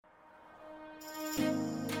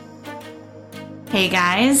Hey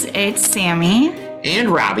guys, it's Sammy. And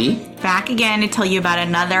Robbie. Back again to tell you about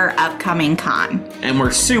another upcoming con. And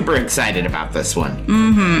we're super excited about this one.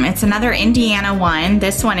 It's another Indiana one.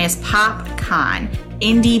 This one is PopCon.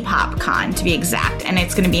 Indie PopCon to be exact. And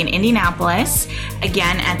it's going to be in Indianapolis,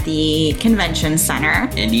 again at the Convention Center.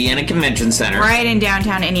 Indiana Convention Center. Right in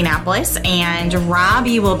downtown Indianapolis. And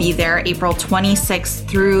Robbie will be there April 26th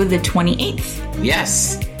through the 28th.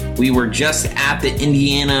 Yes. We were just at the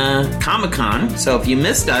Indiana Comic-Con, so if you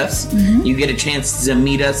missed us, you get a chance to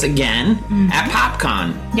meet us again at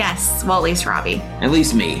PopCon. Yes, well, at least Robbie. At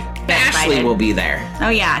least me. Ashley will be there. Oh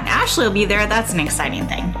yeah, Ashley will be there. That's an exciting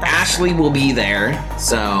thing. Ashley will be there,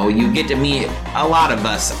 so you get to meet a lot of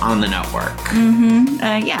us on the network.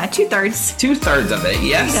 Yeah, 2/3. 2/3 of it,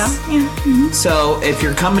 yes. There you go. Yeah. So if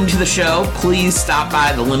you're coming to the show, please stop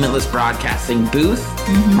by the Limitless Broadcasting booth.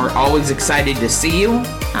 We're always excited to see you.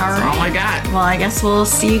 That's all I got. Well, I guess we'll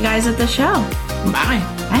see you guys at the show. Bye.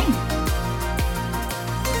 Bye.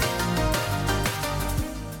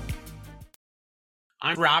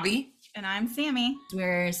 I'm Robbie. And I'm Sammy.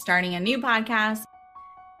 We're starting a new podcast.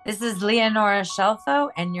 This is Leonora Shelfo,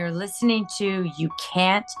 and you're listening to You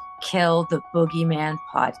Can't Kill the Boogeyman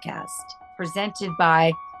podcast, presented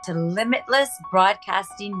by the Limitless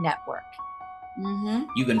Broadcasting Network.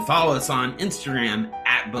 You can follow us on Instagram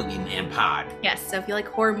at Boogeyman Pod. Yes, so if you like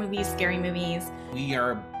horror movies, scary movies, We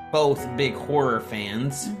are both big horror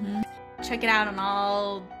fans. check it out on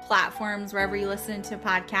all platforms, wherever you listen to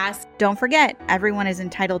podcasts. Don't forget, everyone is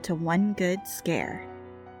entitled to one good scare.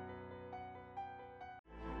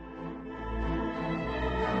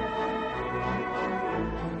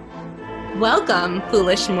 Welcome,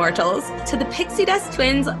 foolish mortals, to the Pixie Dust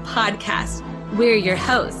Twins podcast. We're your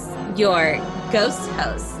hosts, your ghost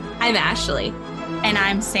hosts. I'm Ashley. And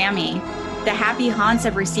I'm Sammy. The happy haunts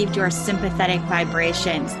have received your sympathetic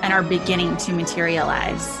vibrations and are beginning to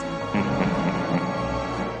materialize.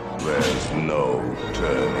 There's no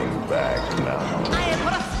turning back now. I have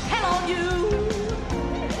put a spell on you,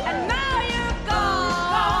 and now you're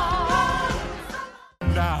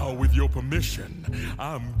gone. Now, with your permission,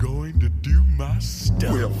 I'm going to do my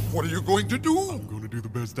stuff. Well, what are you going to do? I'm going to do the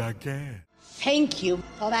best I can. Thank you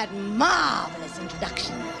for that marvelous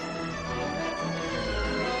introduction.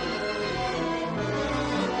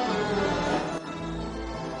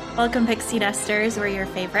 Welcome, Pixie Dusters. We're your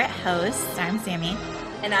favorite hosts. I'm Sammy.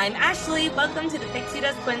 And I'm Ashley. Welcome to the Pixie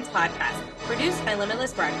Dust Twins podcast, produced by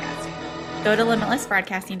Limitless Broadcasting. Go to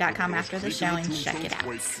limitlessbroadcasting.com after the show and check it out.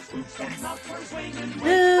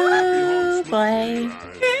 Ooh, boy.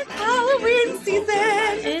 It's Halloween season!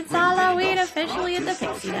 It's Halloween officially at the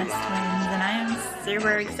Pixie Dust Twins, and I am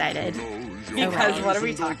super excited. Because what are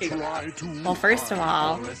we talking about? Well, first of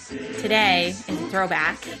all, today is a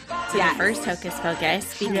throwback to the first Hocus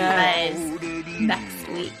Pocus because next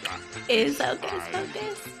week is Hocus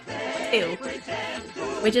Pocus 2,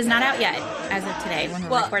 which is not out yet as of today when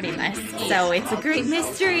we're recording this. So it's a great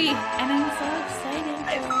mystery, and I'm so excited.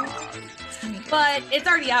 But it's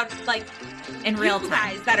already out, like, in real you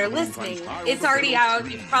time. guys that are listening, it's already out.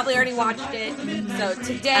 You've probably already watched it. So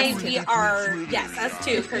today we are, yes, us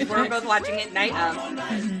too, because we're both watching it night of.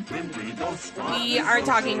 We are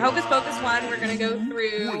talking Hocus Pocus 1. We're going to go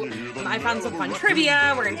through, I found some fun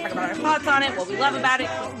trivia. We're going to talk about our thoughts on it, what we love about it.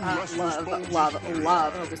 Love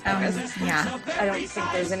Hocus Pocus. Yeah. I don't think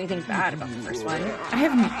there's anything bad about the first one. I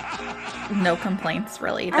have no complaints,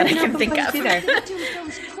 really, that I can think of. Either.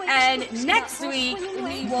 And next week,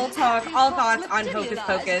 we will talk all thoughts on Hocus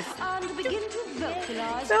Pocus.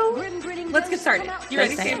 So, let's get started. You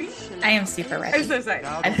ready, Sammy? I am super ready. I'm so sorry.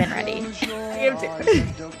 I've been ready. I am too.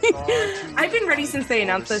 I've been ready since they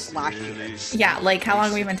announced this last year. Yeah, like how long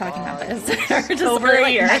have we been talking about this? Just Over a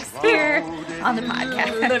year. Next year on the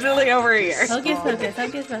podcast. Literally over a year. Hocus Pocus.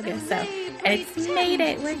 So, and it's made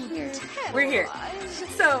it. We're here. We're here.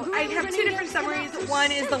 So I have two different summaries.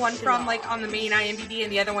 One is the one from like on the main IMDb,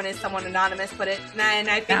 and the other one is someone anonymous put it. And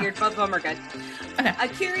I figured both of them are good. Okay. A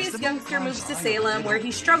curious youngster moves to Salem, where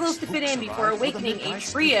he struggles to fit in before awakening a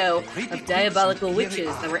trio of diabolical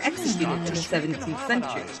witches that were executed in the 17th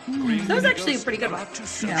century. So that was actually a pretty good one.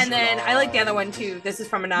 And then I like the other one too. This is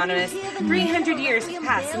from Anonymous. 300 years have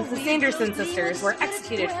passed since the Sanderson sisters were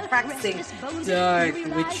executed for practicing dark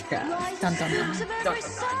witchcraft. Dun, dun, dun.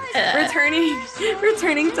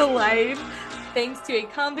 Returning to life thanks to a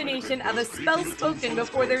combination of a spell spoken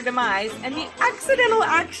before their demise and the accidental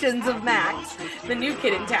actions of Max, the new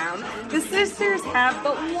kid in town. The sisters have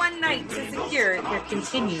but one night to secure their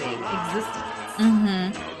continuing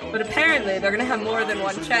existence. But apparently they're going to have more than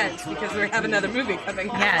one chance because we have another movie coming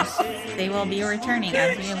out. Yes, they will be returning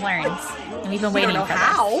as we have learned. And we've been We waiting don't know for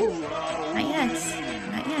how. this. Not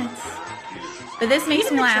yet. But this makes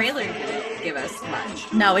Even me the laugh. trailer didn't give us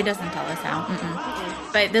much. No, it doesn't tell us how.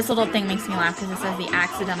 But this little thing makes me laugh because it says the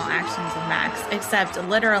accidental actions of Max, except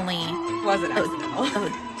literally Was it accidental?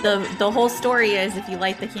 the whole story is if you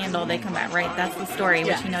light the candle, they come back, right? That's the story,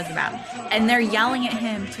 which he knows about. And they're yelling at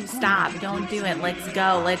him to stop. Don't do it. Let's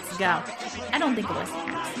go. Let's go. I don't think it was an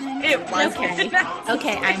accident. It was.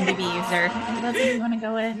 Okay, IMDb user. That's what you want to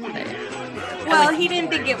go with. Well, he didn't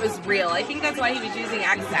think it was real. I think that's why he was using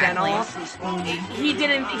accidental. He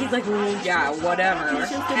didn't. He's like, oh, yeah, whatever.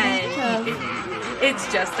 And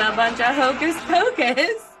it's just a bunch of hocus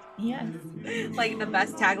pocus. Yes. Like the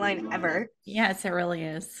best tagline ever. Yes, it really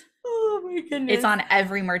is. Oh my goodness. It's on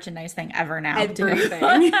every merchandise thing ever now. too.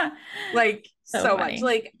 Everything. Like so funny. much.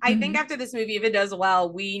 Like I think after this movie, if it does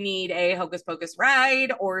well, we need a hocus pocus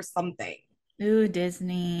ride or something. Ooh,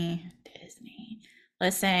 Disney.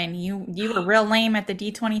 Listen, you were real lame at the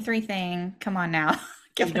D23 thing. Come on now.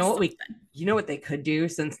 You know what they could do,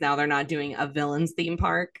 since now they're not doing a villains theme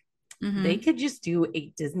park? They could just do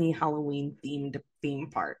a Disney Halloween themed theme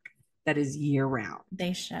park that is year round.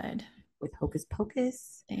 They should. With Hocus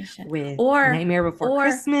Pocus. They should. With Or Nightmare Before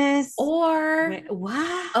Christmas. What?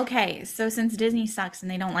 Okay, so since Disney sucks and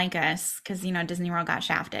they don't like us, because Disney World got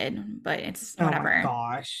shafted, but it's whatever. Oh my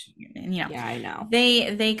gosh. And, Yeah, I know.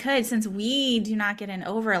 They could, since we do not get an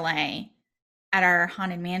overlay at our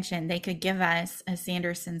haunted mansion, they could give us a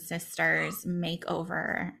Sanderson Sisters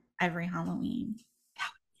makeover every Halloween.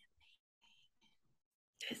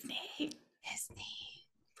 Disney,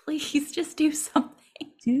 please just do something.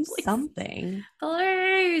 Something.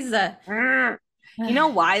 Please. You know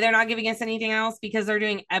why they're not giving us anything else? Because they're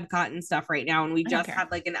doing Epcot and stuff right now, and we just had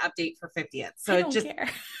like an update for 50th. So I don't care.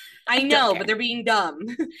 I know, but they're being dumb.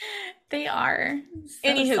 They are. So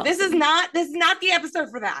Anywho, salty. this is not the episode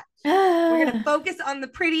for that. We're gonna focus on the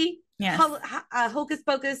pretty Hocus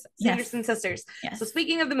Pocus Sanderson Sisters. Yes. So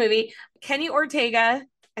speaking of the movie, Kenny Ortega,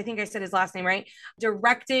 I think I said his last name right,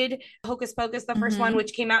 directed Hocus Pocus, the first one,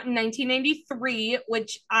 which came out in 1993,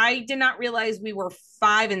 which I did not realize we were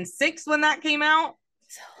 5 and 6 when that came out.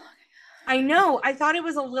 So long ago. I know. I thought it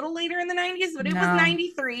was a little later in the 90s, but it was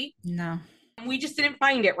 93. No. We just didn't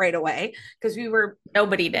find it right away because we were...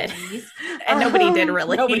 Nobody did. And nobody did,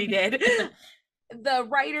 really. Nobody did. The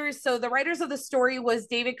writers of the story was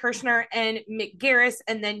David Kirshner and Mick Garris,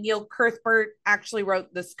 and then Neil Cuthbert actually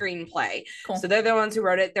wrote the screenplay. Cool. So they're the ones who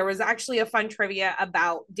wrote it. There was actually a fun trivia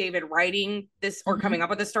about David writing this or coming up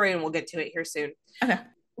with the story, and we'll get to it here soon. Okay.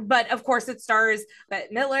 But of course, it stars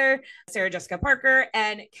Bette Midler, Sarah Jessica Parker,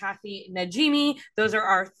 and Kathy Najimy. Those are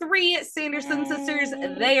our 3 Sanderson sisters.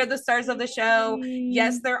 They are the stars of the show.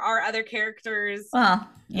 Yes, there are other characters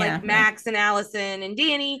like Max and Allison and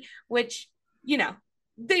Danny, which,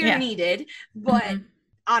 they're needed. But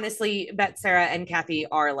honestly, Bette, Sarah, and Kathy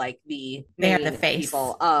are like the face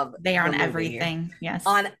people of they are on movie. Everything. Yes.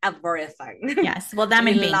 On everything. Yes. Well, them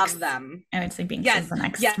and Binks. Love them. I would say Binks is the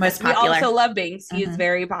next yes, most popular. We also love Binks. He is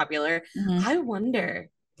very popular. I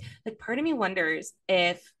wonder, part of me wonders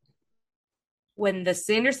if when the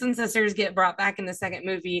Sanderson sisters get brought back in the second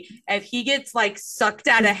movie, if he gets like sucked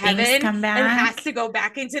out of heaven and has to go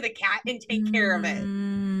back into the cat and take care of it.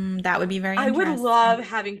 That would be very I would love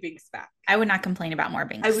having Binks back. I would not complain about more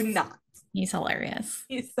Binks. I would not. He's hilarious.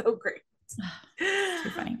 He's so great.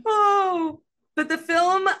 Too funny. Oh, but the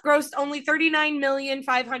film grossed only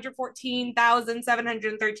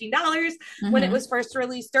 $39,514,713 when it was first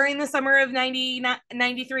released during the summer of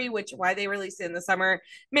 93, which why they released it in the summer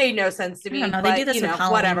made no sense to me. I don't know. They do this with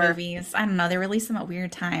Halloween movies. I don't know. They release them at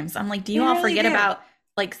weird times. I'm like, do you all forget about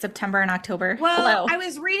like September and October? Well, I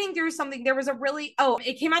was reading through something. There was a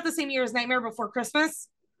it came out the same year as Nightmare Before Christmas.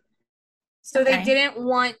 So they didn't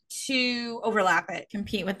want to overlap it.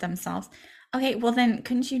 Compete with themselves. Okay, well then,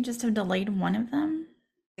 couldn't you just have delayed one of them?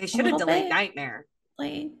 They should have delayed Nightmare.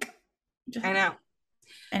 I know.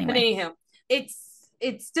 Anyway. But anywho, it's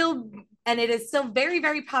still, and it is still very,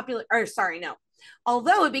 very popular. Or sorry, no.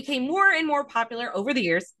 Although it became more and more popular over the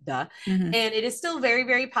years, and it is still very,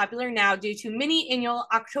 very popular now due to many annual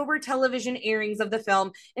October television airings of the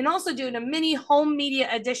film, and also due to many home media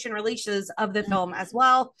edition releases of the film as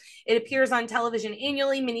well. It appears on television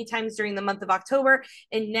annually, many times during the month of October,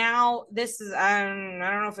 and now this is, I don't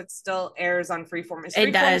know if it still airs on Freeform. Is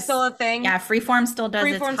Freeform still a thing? Yeah, Freeform still does.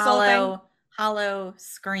 It's Hollow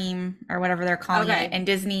Scream or whatever they're calling it, and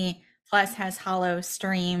Disney Plus has Hollow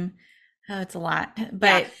Stream. Oh, it's a lot,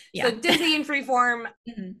 but So Disney and Freeform,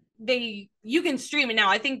 you can stream it now.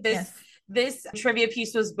 I think This trivia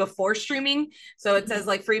piece was before streaming. So it says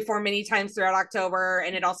like freeform many times throughout October,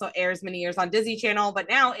 and it also airs many years on Disney Channel, but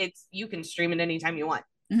now you can stream it anytime you want.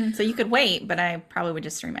 So you could wait, but I probably would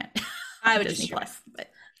just stream it. I would Disney just Plus, but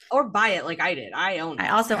or buy it like I did. I own it. I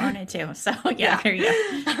also own it too. So yeah. There you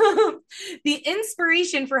go. The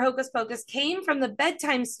inspiration for Hocus Pocus came from the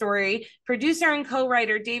bedtime story producer and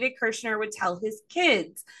co-writer David Kirshner would tell his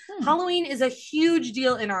kids. Halloween is a huge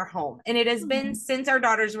deal in our home, and it has been since our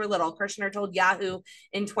daughters were little, Kirshner told Yahoo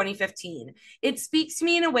in 2015. It speaks to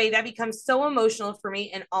me in a way that becomes so emotional for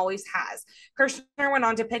me and always has. Kirshner went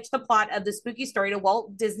on to pitch the plot of the spooky story to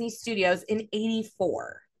Walt Disney Studios in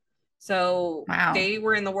 1984. So they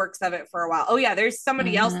were in the works of it for a while. Oh yeah, there's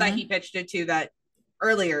somebody else that he pitched it to that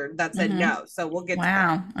earlier that said no. So we'll get to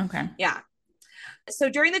that. Okay. Yeah. So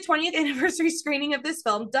during the 20th anniversary screening of this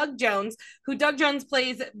film, Doug Jones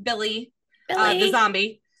plays Billy. The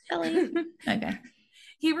zombie. Billy. Okay.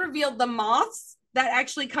 He revealed the moths that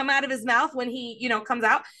actually come out of his mouth when he, comes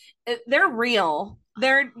out. They're real.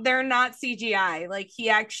 They're not CGI. Like he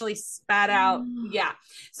actually spat out. Yeah.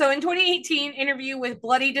 So in 2018 interview with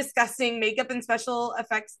Bloody Disgusting, makeup and special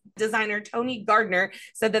effects designer Tony Gardner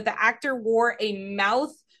said that the actor wore a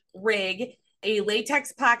mouth rig, a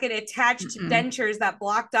latex pocket attached to dentures that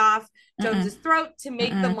blocked off Jones's throat to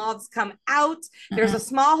make the moths come out. There's a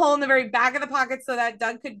small hole in the very back of the pocket so that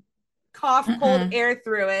Doug could cough cold air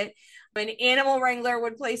through it. An animal wrangler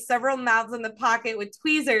would place several mouths in the pocket with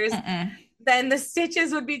tweezers. Then the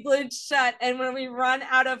stitches would be glued shut, and when we run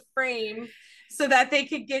out of frame so that they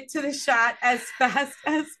could get to the shot as fast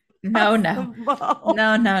as possible.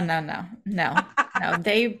 No.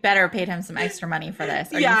 They better paid him some extra money for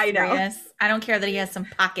this. Are you serious? I don't care that he has some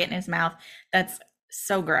pocket in his mouth. That's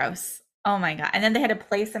so gross. Oh my God. And then they had to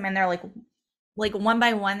place him in there like one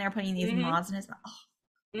by one. They're putting these moths in his mouth.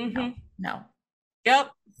 Oh, no.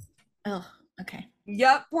 Yep. Oh, okay.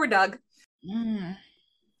 Yep. Poor Doug.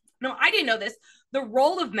 No, I didn't know this. The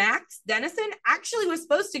role of Max Dennison actually was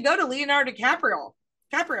supposed to go to Leonardo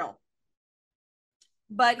DiCaprio.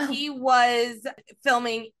 But he was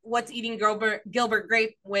filming What's Eating Gilbert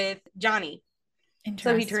Grape with Johnny.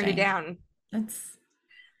 So he turned it down.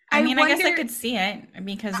 I guess I could see it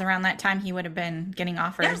because around that time he would have been getting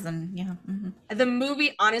offers The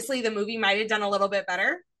movie might have done a little bit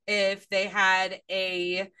better if they had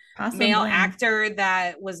a male actor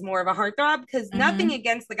that was more of a heartthrob, because nothing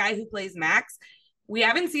against the guy who plays Max. We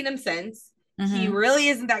haven't seen him since. He really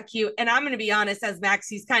isn't that cute. And I'm going to be honest, as Max,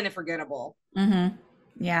 he's kind of forgettable.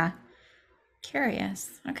 Yeah. Curious.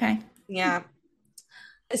 Okay. Yeah.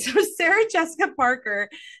 So Sarah Jessica Parker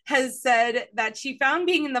has said that she found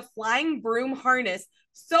being in the flying broom harness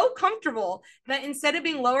so comfortable that instead of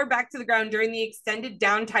being lowered back to the ground during the extended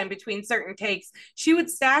downtime between certain takes, she would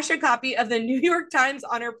stash a copy of the New York Times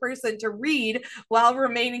on her person to read while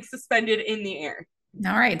remaining suspended in the air.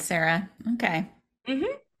 All right, Sarah. Okay.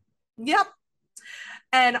 Yep.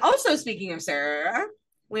 And also, speaking of Sarah,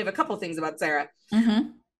 we have a couple things about Sarah.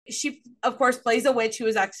 She, of course, plays a witch who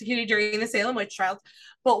was executed during the Salem witch trials.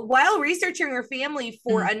 But while researching her family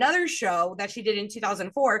for another show that she did in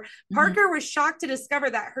 2004, Parker was shocked to discover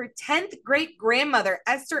that her 10th great-grandmother,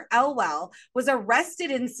 Esther Elwell, was arrested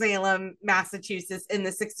in Salem, Massachusetts in the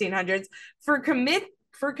 1600s for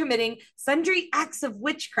committing sundry acts of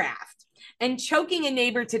witchcraft and choking a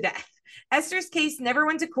neighbor to death. Esther's case never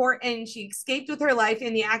went to court, and she escaped with her life,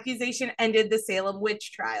 and the accusation ended the Salem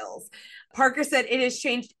witch trials. Parker said, "It has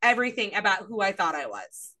changed everything about who I thought I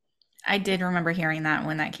was." I did remember hearing that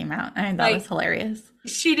when that came out. I thought that was hilarious.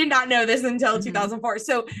 She did not know this until 2004.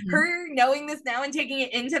 So her knowing this now and taking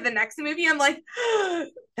it into the next movie, I'm like,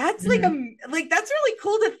 that's that's really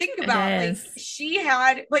cool to think about. Like she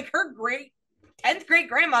had her 10th great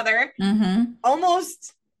grandmother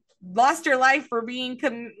almost lost her life for being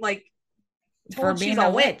for being a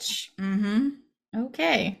witch.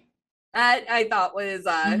 Okay. I thought was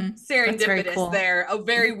serendipitous cool. There. A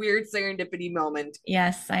very weird serendipity moment.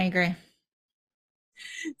 Yes, I agree.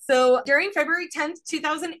 So during February 10th,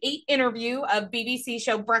 2008 interview of BBC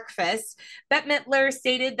show Breakfast, Bette Midler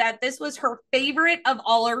stated that this was her favorite of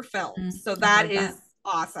all her films. So that is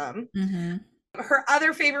awesome. Her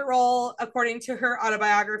other favorite role, according to her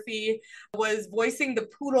autobiography, was voicing the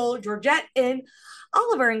poodle Georgette in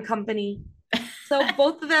Oliver and Company. So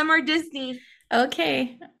both of them are Disney.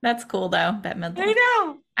 Okay. That's cool though, Bette Midler. I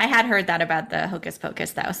know. I had heard that about the Hocus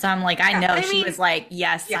Pocus though. So I'm like, I know she was like,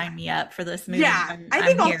 yes, sign me up for this movie. Yeah. I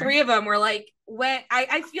think all three of them were like,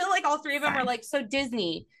 I feel like all three of them were like, so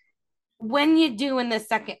Disney, when you doing the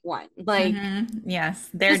second one? Like, yes,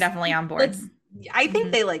 they're definitely on board. I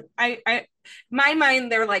think they my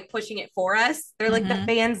mind, they're like pushing it for us. They're like, the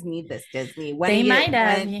fans need this, Disney. When They you- might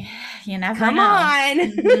have. when- You never Come know. on.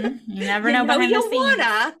 You never You know behind the you scenes.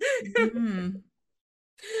 wanna. Mhm.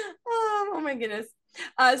 Oh my goodness.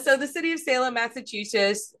 So the city of Salem,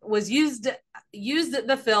 Massachusetts was used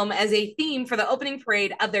the film as a theme for the opening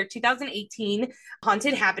parade of their 2018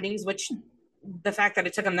 Haunted Happenings, which the fact that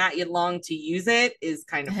it took them that long to use it is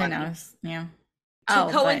kind of Who funny. knows? Yeah. To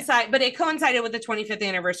coincide, but it coincided with the 25th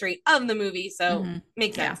anniversary of the movie, so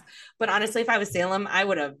makes sense. Yeah. But honestly, if I was Salem, I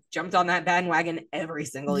would have jumped on that bandwagon every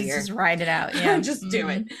single year. Just ride it out. Yeah. Just do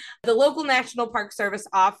it. The local National Park Service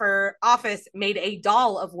office made a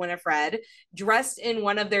doll of Winifred dressed in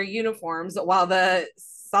one of their uniforms, while the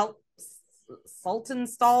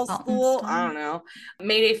Saltonstall School, I don't know,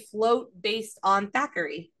 made a float based on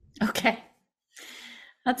Thackeray. Okay.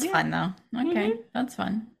 That's fun though. Okay. That's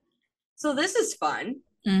fun. So this is fun.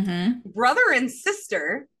 Mm-hmm. Brother and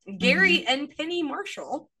sister, Gary and Penny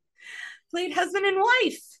Marshall, played husband and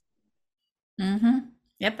wife. Mm-hmm.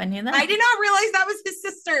 Yep, I knew that. I did not realize that was his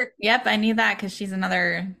sister. Yep, I knew that because she's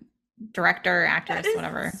another director, actress,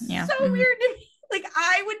 whatever. Yeah. So weird to me. Like,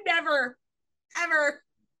 I would never, ever.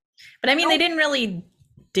 But I mean, they didn't really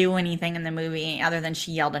do anything in the movie other than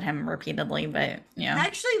she yelled at him repeatedly. But yeah,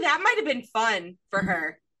 actually, that might have been fun for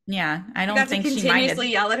her. Yeah, I don't think she she might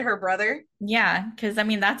continuously yell at her brother. Yeah, because I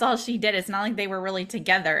mean, that's all she did. It's not like they were really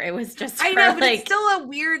together. It was just I know, but like, it's still a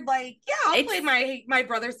weird, like, yeah, I'll play my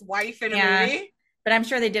brother's wife in a movie. But I'm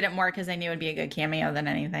sure they did it more because they knew it'd be a good cameo than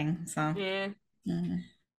anything. So yeah.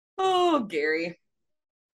 Oh, Gary.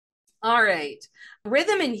 All right.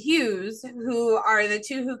 Rhythm and Hughes, who are the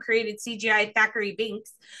two who created CGI Thackeray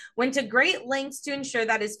Binks, went to great lengths to ensure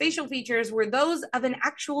that his facial features were those of an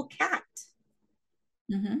actual cat.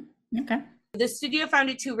 Okay. The studio found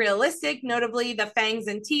it too realistic, notably the fangs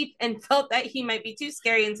and teeth, and felt that he might be too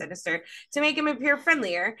scary and sinister. To make him appear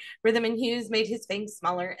friendlier, Rhythm and Hughes made his fangs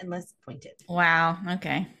smaller and less pointed. Wow.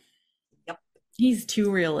 Okay. Yep. He's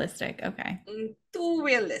too realistic. Okay. Too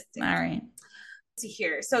realistic. All right. See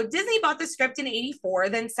here. So Disney bought the script in 1984,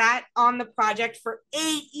 then sat on the project for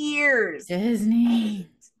 8 years. Disney.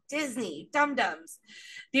 Dum-dums.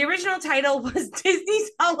 The original title was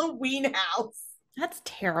Disney's Halloween House. That's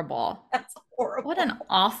terrible. That's horrible. What an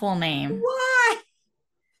awful name. Why?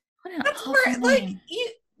 What an awful name.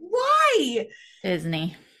 Why?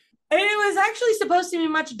 Disney. And it was actually supposed to be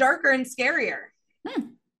much darker and scarier.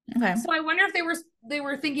 Okay. So I wonder if they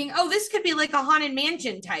were thinking, oh, this could be like a Haunted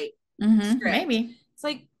Mansion type script. Maybe. It's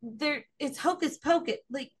like it's Hocus Pocus.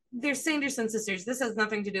 Like, they're Sanderson sisters. This has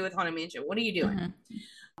nothing to do with Haunted Mansion. What are you doing?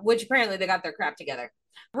 Which apparently they got their crap together.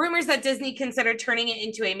 Rumors that Disney considered turning it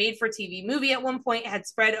into a made-for-TV movie at one point had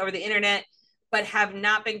spread over the internet, but have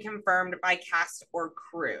not been confirmed by cast or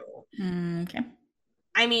crew. Okay.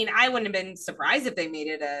 I mean, I wouldn't have been surprised if they made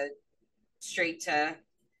it a straight to...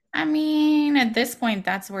 I mean, at this point,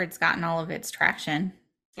 that's where it's gotten all of its traction.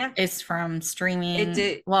 Yeah. It's from streaming, It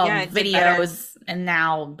did videos, and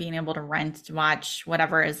now being able to rent, to watch,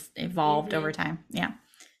 whatever has evolved over time. Yeah.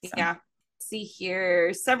 So. Yeah. See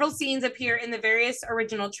here, several scenes appear in the various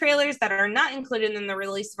original trailers that are not included in the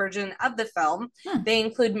release version of the film. They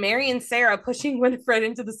include Mary and Sarah pushing Winifred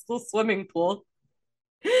into the school swimming pool,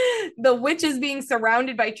 the witches being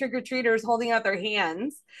surrounded by trick-or-treaters holding out their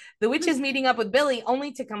hands, the witches meeting up with Billy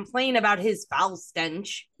only to complain about his foul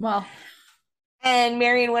stench, and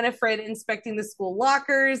Mary and Winifred inspecting the school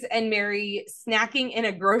lockers, and Mary snacking in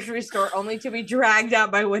a grocery store only to be dragged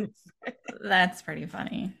out by Winifred. That's pretty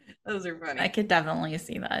funny. Those are funny. I could definitely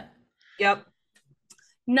see that. Yep.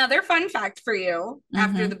 Another fun fact for you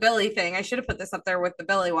after the Billy thing. I should have put this up there with the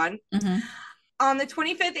Billy one. On the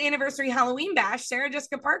 25th anniversary Halloween bash, Sarah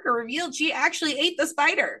Jessica Parker revealed she actually ate the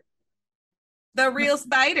spider. The real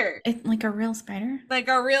spider. Like a real spider? Like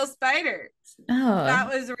a real spider. Oh.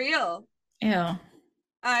 That was real. Ew.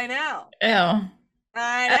 I know. Ew.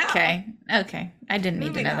 I know. Okay. I didn't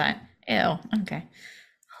need to know that. Ew. Okay.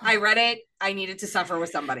 I read it. I needed to suffer with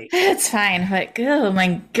somebody. It's fine, but oh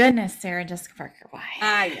my goodness, Sarah Jessica Parker, why?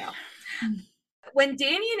 I know. When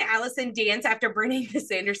Danny and Allison dance after burning the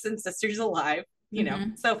Sanderson sisters alive, you know,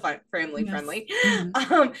 so fun, family friendly.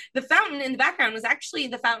 The fountain in the background was actually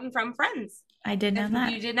the fountain from Friends. I did know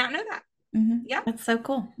that. You did not know that. Yeah, that's so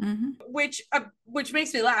cool. Which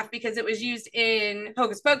makes me laugh because it was used in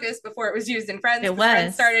Hocus Pocus before it was used in Friends. It was.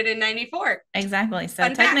 Friends started in 1994. Exactly.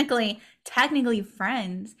 So technically,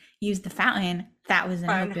 Friends used the fountain that was in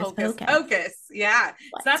Hocus Pocus. Yeah,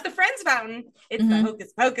 it's not the Friends fountain; it's the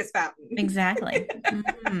Hocus Pocus fountain. Exactly.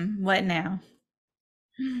 What now?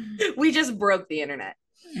 We just broke the internet.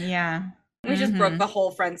 Yeah. We just broke the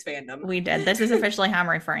whole Friends fandom. We did. This is officially how I'm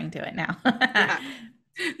referring to it now. Yeah.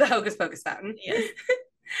 The Hocus Pocus fountain. Yes.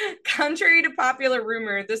 Contrary to popular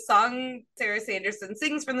rumor, the song Sarah Sanderson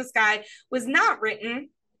sings from the sky was not written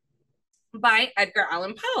by Edgar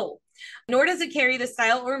Allan Poe, nor does it carry the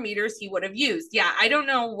style or meters he would have used. Yeah, I don't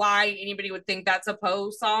know why anybody would think that's a Poe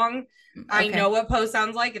song. Okay. I know what Poe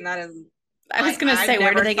sounds like, and that is... I was going to say,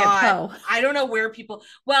 where do they get Poe? I don't know where people...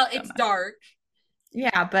 Well, it's dark.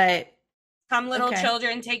 Yeah, but... Come, little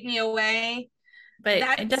children, take me away. But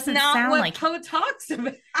that's it doesn't not sound what like Poe talks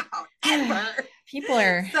about ever. People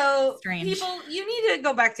are so strange. People, you need to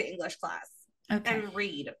go back to English class and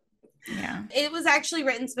read. Yeah, it was actually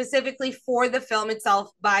written specifically for the film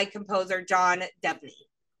itself by composer John Debney.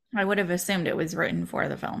 I would have assumed it was written for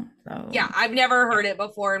the film. So yeah, I've never heard it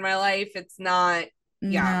before in my life. It's not.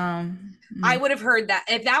 Yeah, no. I would have heard that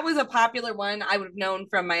if that was a popular one. I would have known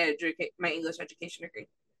from my English education degree.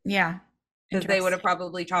 Yeah, because they would have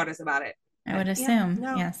probably taught us about it. I would assume.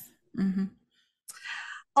 Yeah, no. Yes. Mm-hmm.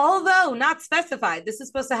 Although not specified, this is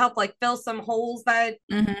supposed to help like fill some holes that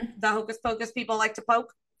the Hocus Pocus people like to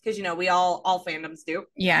poke, because you know we all fandoms do.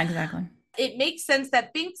 Yeah, exactly. It makes sense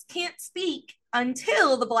that Binks can't speak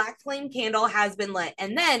until the black flame candle has been lit,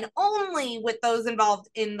 and then only with those involved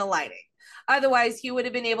in the lighting. Otherwise, he would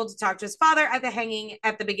have been able to talk to his father at the hanging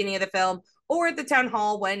at the beginning of the film, or at the town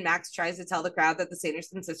hall when Max tries to tell the crowd that the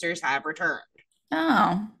Sanderson sisters have returned.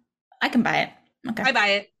 Oh, I can buy it. Okay, I buy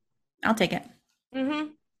it. I'll take it. Mm-hmm.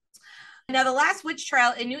 Now, the last witch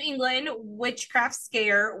trial in New England witchcraft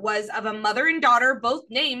scare was of a mother and daughter, both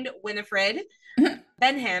named Winifred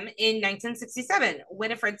Benham, in 1967.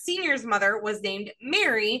 Winifred Sr.'s mother was named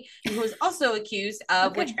Mary, who was also accused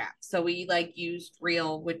of witchcraft. So we used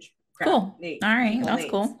real witchcraft. Cool. Names, all right, that's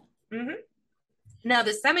names. Cool. Mm-hmm. Now,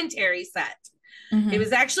 the cemetery set. It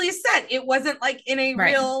was actually a set. It wasn't like in a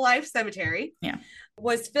real life cemetery. Yeah.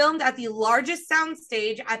 Was filmed at the largest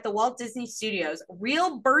soundstage at the Walt Disney Studios.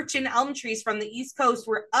 Real birch and elm trees from the East Coast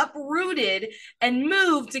were uprooted and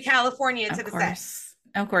moved to California to the set.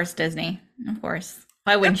 Of course, Disney. Of course.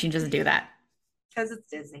 Why wouldn't you just do that? Because it's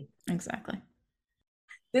Disney. Exactly.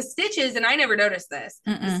 The stitches, and I never noticed this,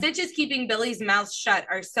 the stitches keeping Billy's mouth shut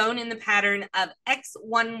are sewn in the pattern of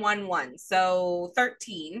X111, so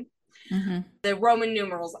 13, the Roman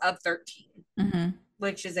numerals of 13.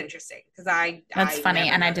 Which is interesting because that's funny,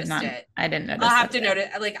 and I didn't notice. I'll have to note it.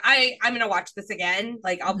 Like I'm gonna watch this again.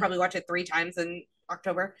 Like I'll probably watch it 3 times in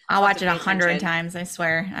October. I'll watch it 100 times. I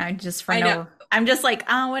swear. I'm just like,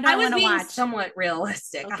 oh, what do I want to watch? Somewhat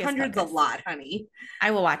realistic. 100's a lot, honey. I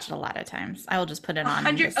will watch it a lot of times. I will just put it on.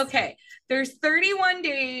 100. Okay, there's 31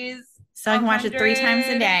 days, so I can watch it 3 times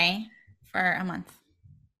a day for a month.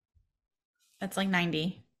 That's like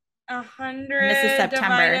 90. 100 this is September.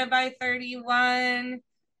 Divided by 31.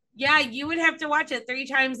 Yeah, you would have to watch it 3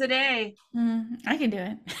 times a day. I can do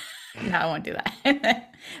it. No, I won't do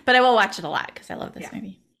that. But I will watch it a lot because I love this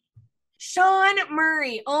movie. Sean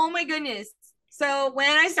Murray. Oh my goodness. So when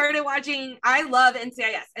I started watching, I love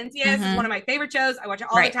NCIS. NCIS is one of my favorite shows. I watch it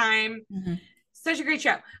all the time. Such a great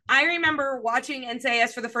show. I remember watching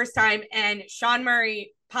NCIS for the first time and Sean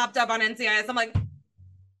Murray popped up on NCIS. I'm like,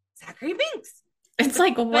 Zachary Binks. It's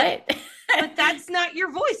like, what? But that's not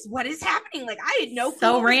your voice. What is happening? Like, I had no clue.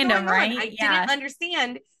 So random, right? I didn't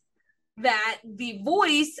understand that the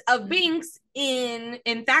voice of Binks in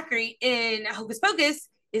Thackeray in Hocus Pocus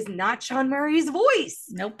is not Sean Murray's voice.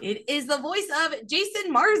 Nope. It is the voice of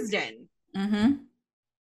Jason Marsden.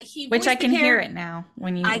 Which I can hear it now.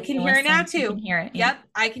 I can hear it now too. You can hear it. Yeah. Yep,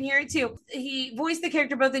 I can hear it too. He voiced the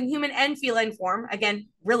character both in human and feline form. Again,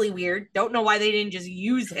 really weird. Don't know why they didn't just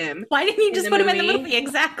use him. Why didn't you just put him in the movie?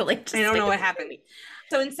 Exactly. I don't know what happened.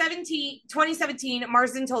 So in 2017,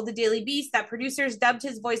 Marsden told the Daily Beast that producers dubbed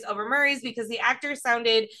his voice over Murray's because the actor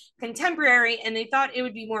sounded contemporary and they thought it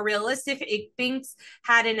would be more realistic if Binks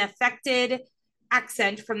had an affected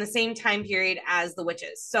accent from the same time period as the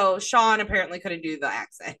witches. So Sean apparently couldn't do the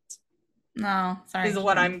accent. No, sorry. This is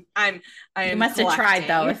what I you must have tried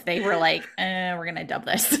though. If they were like, we're gonna dub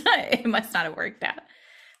this, it must not have worked out.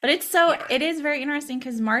 But it is very interesting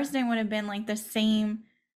because Marsden would have been like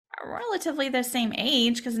relatively the same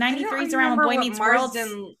age because 93 is around when Boy Meets World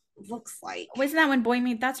looks like. Wasn't that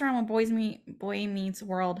when that's around when Boy Meets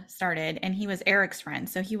World started, and he was Eric's friend,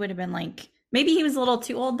 so he would have been like. Maybe he was a little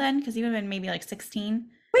too old then because he would have been maybe like 16.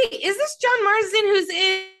 Wait, is this John Marsden who's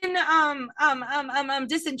in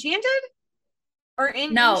Disenchanted? Or in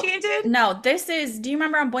Enchanted? No, this is, do you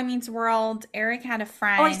remember on Boy Meets World, Eric had a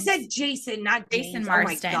friend. Oh, I said Jason, not Jason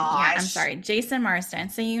Marsden. Oh my gosh. Yeah, I'm sorry. Jason Marsden.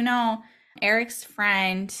 So Eric's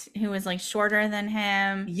friend who was like shorter than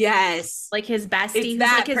him. Yes. Like his bestie, It's who's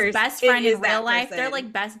that like his best It friend is in that real life. They're person.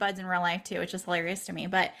 like best buds in real life too, which is hilarious to me.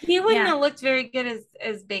 But He wouldn't yeah. have looked very good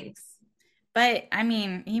as Binks. But I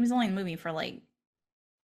mean, he was only in the movie for like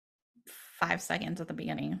 5 seconds at the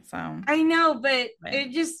beginning. So I know, but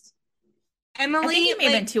it just Emily. I think he may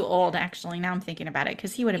have like, been too old, actually. Now I'm thinking about it,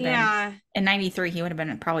 because he would have been yeah. in '93. He would have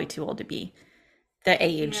been probably too old to be the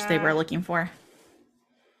age they were looking for.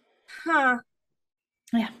 Huh.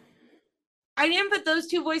 Yeah. I didn't put those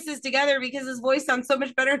two voices together because his voice sounds so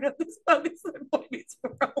much better in this focus than Boy Meets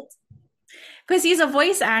World. Because he's a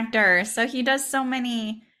voice actor, so he does so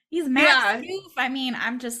many. He's Matt Stoof. I mean,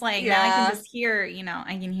 I'm just like, now I can just hear, you know,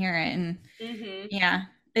 I can hear it. And yeah,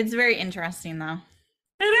 it's very interesting, though.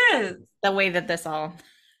 It is. The way that this all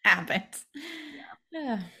happens.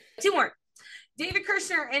 Yeah. Two more. David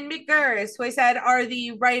Kirshner and Mick Garris, who I said are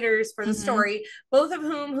the writers for the story, both of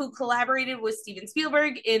who collaborated with Steven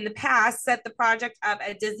Spielberg in the past, set the project up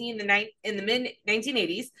at Disney in the mid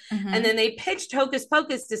 1980s, and then they pitched Hocus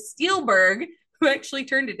Pocus to Spielberg, who actually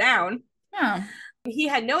turned it down. Oh. He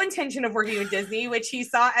had no intention of working with Disney, which he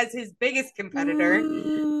saw as his biggest competitor.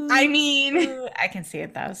 I mean, I can see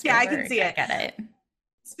it though. Spielberg. Yeah, I can see it. I get it.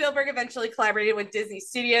 Spielberg eventually collaborated with Disney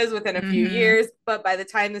Studios within a few years, but by the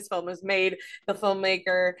time this film was made, the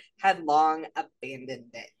filmmaker had long abandoned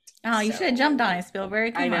it. Oh, you should have jumped on it,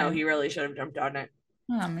 Spielberg. Come on. He really should have jumped on it.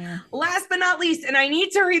 Oh, man. Last but not least, and I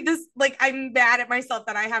need to read this, like, I'm mad at myself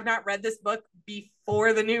that I have not read this book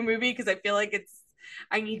before the new movie, because I feel like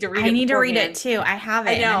I need to read it. I need to read it too. I have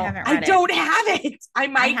it. I know. I haven't read I don't have it.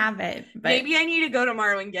 I have it. But maybe I need to go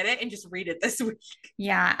tomorrow and get it and just read it this week.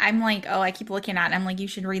 Yeah. I'm like, oh, I keep looking at it. I'm like, you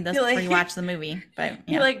should read this before you watch the movie. But yeah.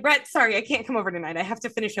 You're like, Brett, sorry, I can't come over tonight. I have to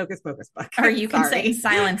finish Hocus Pocus book. Or you can sit in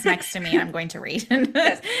silence next to me and I'm going to read.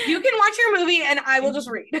 Yes. You can watch your movie and I will just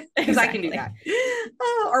read, because I can do that.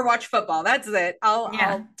 Or watch football. That's it.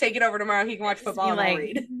 I'll take it over tomorrow. He can watch football and I'll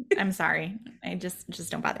read. I'm sorry. I just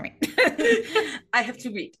don't bother me. I have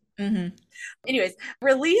to read. Anyways,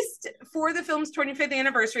 released for the film's 25th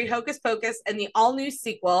anniversary, Hocus Pocus and the all-new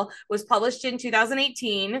sequel was published in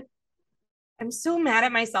 2018. I'm so mad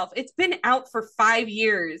at myself. It's been out for 5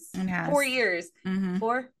 years. 4 years.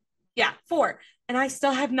 4? Yeah, 4. And I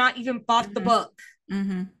still have not even bought the book.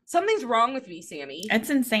 Something's wrong with me, Sammy.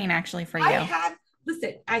 It's insane, actually, for you.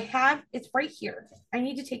 It's right here. I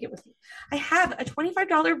need to take it with me. I have a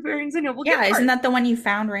 $25 Barnes & Noble gift card. Isn't that the one you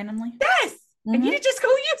found randomly? Yes! I need to just go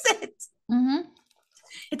use it.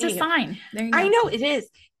 It's a sign. There you go. I know it is.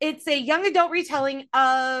 It's a young adult retelling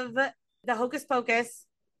of the Hocus Pocus.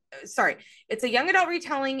 Sorry, it's a young adult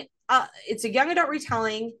retelling. This is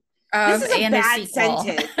a bad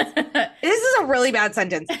sentence. This is a really bad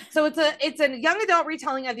sentence. So it's a young adult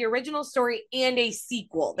retelling of the original story and a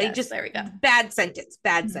sequel. There we go. Bad sentence.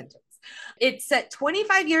 It's set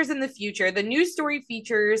 25 years in the future. The new story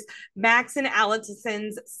features Max and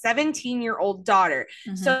Allison's 17-year-old daughter.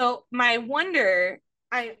 So my wonder,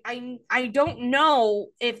 I don't know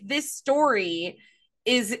if this story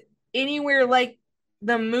is anywhere like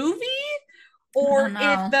the movie, or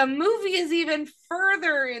if the movie is even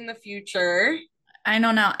further in the future. I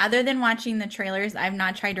don't know. Other than watching the trailers, I've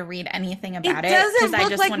not tried to read anything about it. It doesn't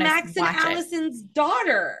look like Max and Allison's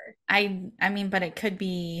daughter. I mean, but it could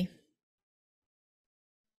be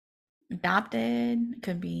adopted. It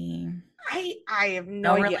could be. I have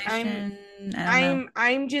no idea. Relation.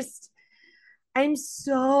 I'm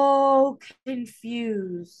so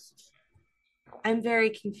confused. I'm very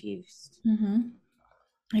confused.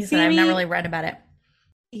 Like I said, I've not really read about it.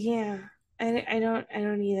 Yeah, I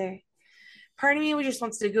don't either. Part of me just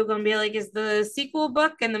wants to Google and be like, is the sequel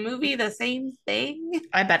book and the movie the same thing?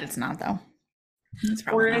 I bet it's not, though.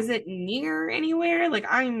 Or is it near anywhere? Like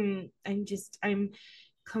I'm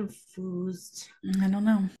confused. I don't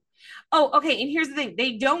know. Oh, okay. And here's the thing.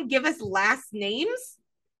 They don't give us last names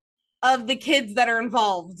of the kids that are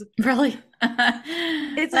involved. Really?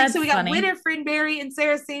 It's like, so we got Winifred Berry and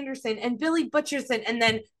Sarah Sanderson and Billy Butcherson, and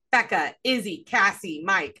then Becca, Izzy, Cassie,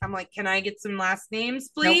 Mike. I'm like, can I get some last names,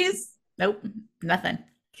 please? Nope. Nothing.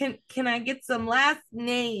 Can I get some last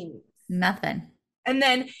names? Nothing. And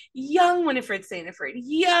then young Winifred Sanderson,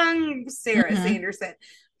 young Sarah Sanderson.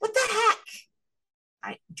 What the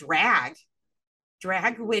heck? Drag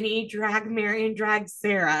Winnie, drag Marion, drag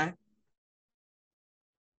Sarah.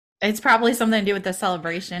 It's probably something to do with the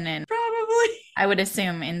celebration, and probably I would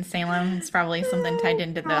assume in Salem it's probably something tied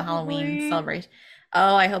into the Halloween celebration.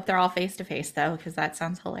 Oh, I hope they're all face to face though, because that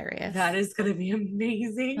sounds hilarious. That is gonna be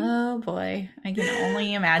amazing. Oh boy, I can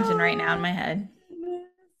only imagine right now in my head.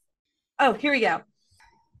 Oh, here we go.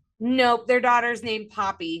 Nope, their daughter's named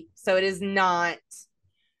Poppy, so it is not.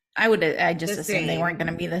 I just The assumed they same. weren't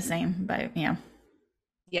going to be the same, but yeah.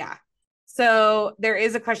 Yeah. So there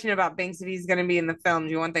is a question about Binks if he's going to be in the film.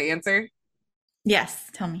 Do you want the answer? Yes,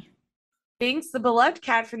 tell me. Binks, the beloved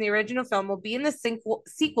cat from the original film, will be in the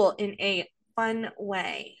sequel in a fun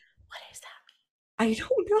way. What is that? I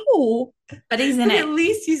don't know. But he's in But at it.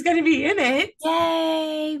 least he's going to be in it.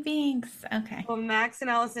 Yay, Binks. Okay. Will Max and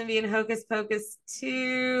Allison be in Hocus Pocus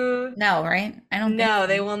 2? No, right? I don't think No, so.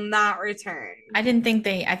 they will not return. I didn't think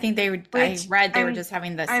I think they would. I Which read they were I'm- just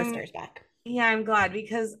having the I'm- sisters back. Yeah, I'm glad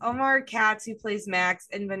because Omar Katz, who plays Max,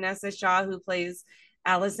 and Vanessa Shaw, who plays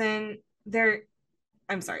Allison,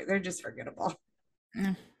 I'm sorry, they're just forgettable.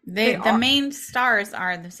 They The are. main stars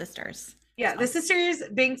are the sisters. Yeah, the sisters,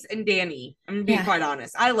 Binks and Danny. I'm gonna be Yeah. quite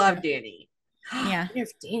honest. I love Danny. Yeah. I wonder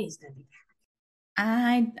if Danny's gonna be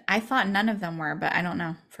back. I thought none of them were, but I don't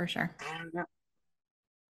know for sure. I don't know.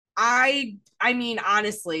 I mean,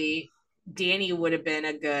 honestly, Danny would have been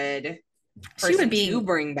a good She person would be. to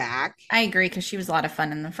bring back. I agree because she was a lot of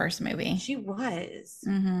fun in the first movie. She was.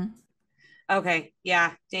 Mm-hmm. Okay,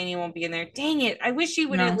 yeah, Danny won't be in there. Dang it. I wish she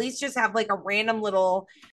would No. at least just have like a random little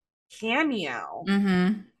cameo.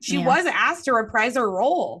 Mm-hmm. She Yeah. was asked to reprise her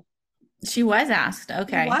role. She was asked.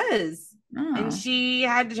 Okay. She was. Oh. And she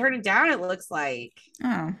had to turn it down, it looks like.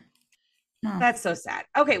 Oh. Oh. That's so sad.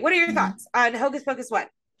 Okay, what are your Mhm. thoughts on Hocus Pocus 1?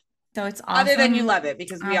 So it's awesome. Other than you love it,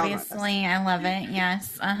 because we all love this. Obviously, I love it.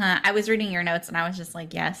 Yes. I was reading your notes and I was just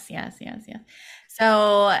like, yes, yes, yes, yes.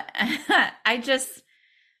 So I just,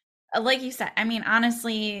 like you said, I mean,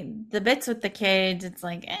 honestly, the bits with the kids, it's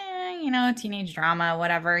like, teenage drama,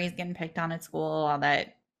 whatever. He's getting picked on at school, all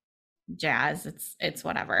that jazz. It's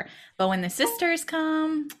whatever. But when the sisters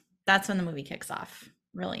come, that's when the movie kicks off.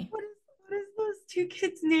 Really. What is those two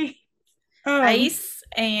kids' names? Ice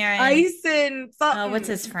and Ice and something. what's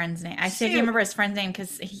his friend's name? I see if you Shoot. remember his friend's name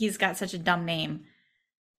because he's got such a dumb name.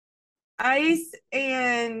 Ice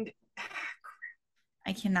and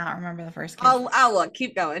I cannot remember the first kid. I'll look.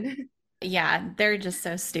 Keep going. Yeah, they're just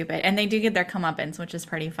so stupid. And they do get their comeuppance, which is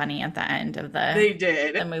pretty funny at the end of They the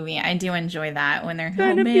did. movie. I do enjoy that when they're, oh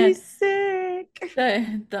Gonna be man, sick.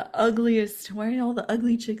 the ugliest. Why are all the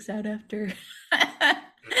ugly chicks out after?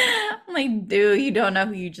 I'm like, dude, you don't know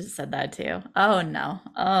who you just said that to. Oh no.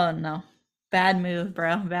 Oh no. Bad move,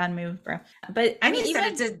 bro. Bad move, bro. But I mean, He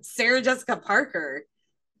said even, it to Sarah Jessica Parker.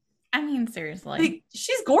 seriously. Like,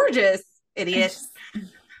 she's gorgeous, idiot.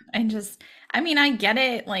 I mean, I get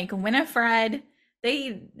it. Like Winifred,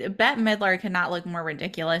 Bette Midler could not look more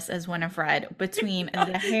ridiculous as Winifred between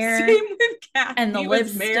the hair Same with Kathy and the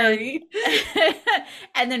with lipstick. Mary.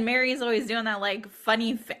 And then Mary's always doing that like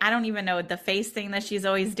funny, I don't even know, the face thing that she's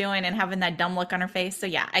always doing and having that dumb look on her face. So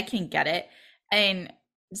yeah, I can get it. And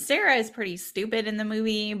Sarah is pretty stupid in the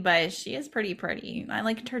movie, but she is pretty pretty. I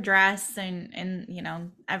liked her dress and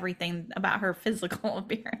everything about her physical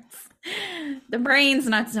appearance. The brains,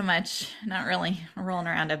 not so much. Not really rolling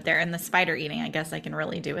around up there. And the spider eating, I guess I can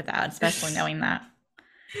really do without, especially knowing that.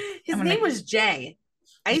 His I'm gonna- name was Jay.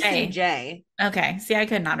 Ice Jay. and Jay. Okay. See, I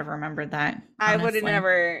could not have remembered that. I would have honestly.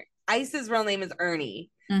 never. Ice's real name is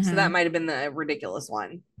Ernie, so Mhm. that might have been the ridiculous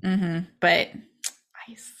one. But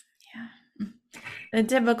Ice, yeah. The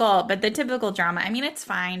typical drama. I mean, it's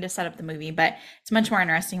fine to set up the movie, but it's much more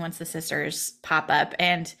interesting once the sisters pop up,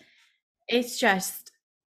 and it's just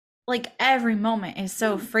like every moment is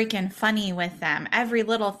so freaking funny with them. Every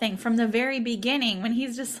little thing from the very beginning when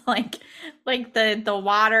he's just like the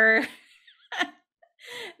water,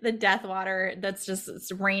 the death water that's just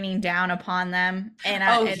it's raining down upon them,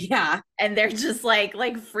 and Yeah. and they're just like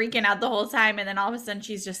freaking out the whole time, and then all of a sudden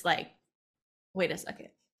she's just like, wait a second,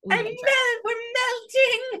 we're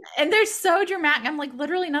melting, and they're so dramatic. I'm like,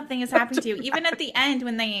 literally nothing is happening to you. Even at the end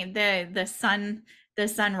when the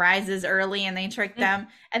sun rises early and they trick them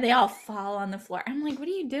and they all fall on the floor, I'm like, what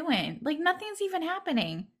are you doing? Like, nothing's even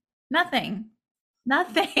happening. Nothing.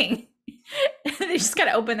 They just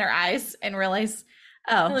gotta open their eyes and realize,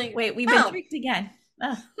 oh, Like, wait, we've been oh. tricked again.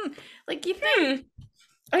 Like, you think,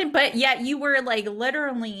 but yet you were like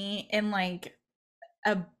literally in like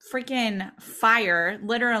a freaking fire,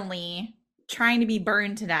 literally trying to be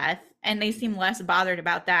burned to death, and they seem less bothered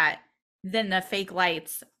about that than the fake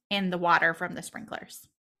lights and the water from the sprinklers.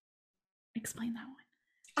 Explain that one.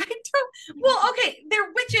 I don't. Well, okay, they're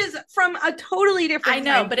witches from a totally different. I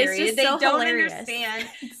know, time but it's period. just they so don't hilarious. understand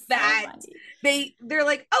It's so that funny. they're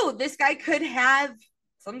like, oh, this guy could have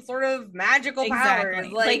some sort of magical powers.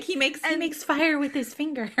 Exactly. Like he makes fire with his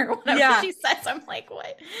finger or whatever Yeah. she says. I'm like,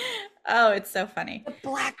 what? Oh, it's so funny. the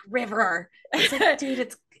Black River. It's like,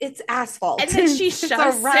 dude, it's asphalt. And then she It's a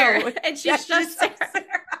shoves Sarah. road. And she Yeah, shoves Sarah.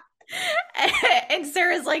 And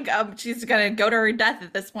Sarah's like, she's gonna go to her death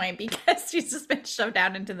at this point because she's just been shoved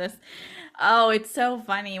down into this. Oh, it's so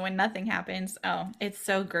funny when nothing happens. Oh, it's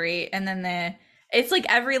so great. And then it's like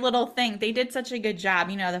every little thing. They did such a good job.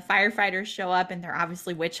 You know, the firefighters show up and they're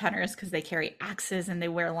obviously witch hunters because they carry axes and they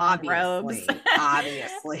wear long robes.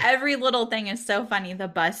 Obviously. Every little thing is so funny. The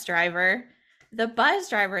bus driver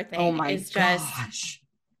thing is just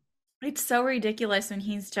it's so ridiculous when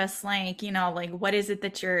he's just like, you know, like, what is it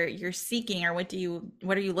that you're seeking, or what are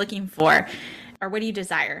you looking for, or what do you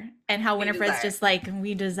desire? And how Winifred's just like,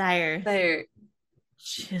 we desire their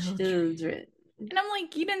children. And I'm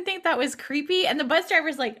like, you didn't think that was creepy? And the bus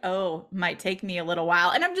driver's like, oh, might take me a little while.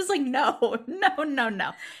 And I'm just like, no.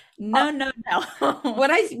 What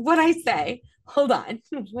I say, hold on.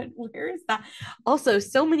 Where is that? Also,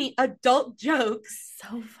 so many adult jokes.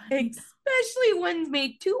 So funny. Especially ones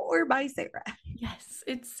made to or by Sarah. Yes,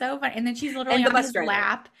 it's so funny. And then she's literally on his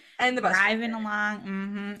lap and the bus driving along.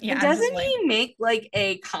 Mm-hmm. Yeah. And doesn't he make like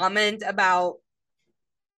a comment about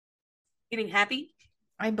getting happy?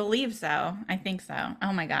 I believe so. I think so.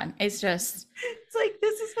 Oh my God. It's like,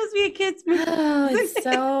 this is supposed to be a kid's movie. Oh, it's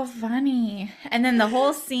so funny. And then the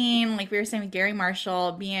whole scene, like we were saying with Gary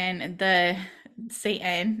Marshall being the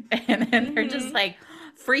Satan, and then they're just like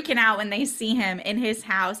freaking out when they see him in his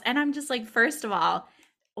house. And I'm just like, first of all,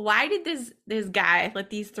 why did this guy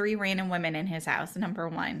let these 3 random women in his house? Number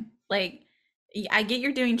one, like, I get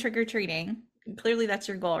you're doing trick-or-treating. Clearly that's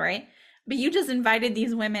your goal, right? But you just invited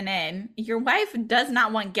these women in. Your wife does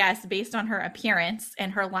not want guests based on her appearance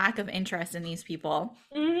and her lack of interest in these people.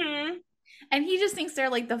 Mm-hmm. And he just thinks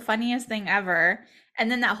they're like the funniest thing ever.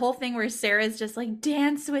 And then that whole thing where Sarah's just like,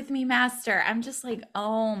 dance with me, master. I'm just like,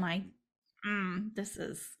 oh my, this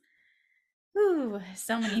is,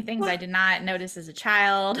 so many things I did not notice as a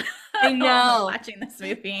child. I know. Watching this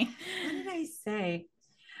movie. What did I say?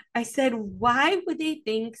 I said, why would they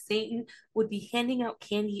think Satan would be handing out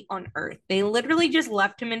candy on Earth? They literally just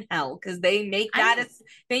left him in hell because they make that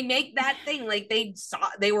thing like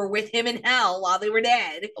they were with him in hell while they were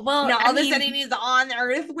dead. Well, now all of a sudden he's on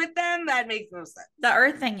Earth with them. That makes no sense. The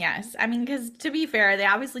Earth thing, yes. I mean, because to be fair, they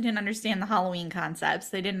obviously didn't understand the Halloween concepts.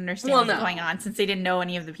 They didn't understand what was going on since they didn't know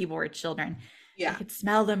any of the people were children. Yeah, they could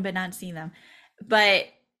smell them but not see them. But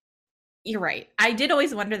you're right. I did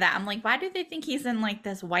always wonder that. I'm like, why do they think he's in like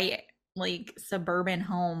this white, like suburban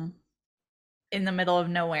home in the middle of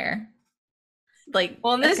nowhere? Like,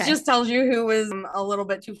 well, and this just tells you who was a little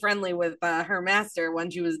bit too friendly with her master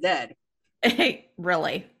when she was dead.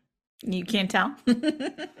 Really? You can't tell?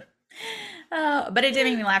 But it did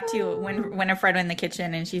make me laugh too when Winifred went in the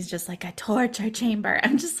kitchen and she's just like, a torture chamber.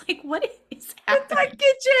 I'm just like, what is happening? What's that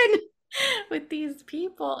kitchen? With these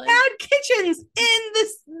people, had kitchens in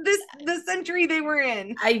the century they were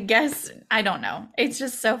in. I guess, I don't know. It's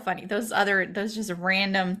just so funny. Those just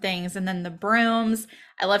random things. And then the brooms.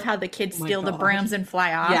 I love how the kids steal the brooms and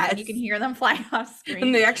fly off. Yes. And you can hear them fly off screen.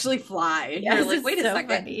 And they actually fly. Yes, you're like, wait a second.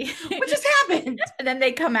 Funny. What just happened? And then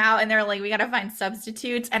they come out and they're like, we got to find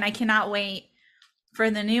substitutes. And I cannot wait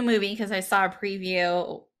for the new movie because I saw a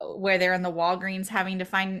preview where they're in the Walgreens having to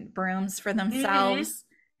find brooms for themselves. Mm-hmm.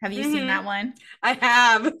 Have you seen that one? I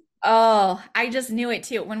have. Oh, I just knew it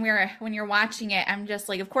too. When you're watching it, I'm just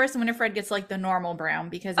like, of course, Winifred gets like the normal broom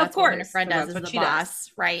because that's what Winifred does as the boss,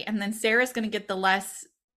 right? And then Sarah's going to get the less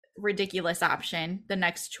ridiculous option, the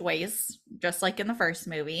next choice, just like in the first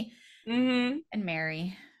movie. Mm-hmm. And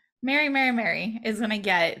Mary is going to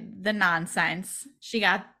get the nonsense. She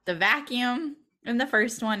got the vacuum in the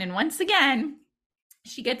first one, and once again,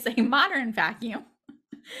 she gets a modern vacuum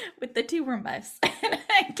with the 2 Roombas.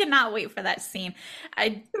 I cannot wait for that scene.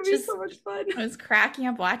 It'd be so much fun. I was cracking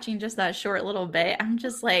up watching just that short little bit. I'm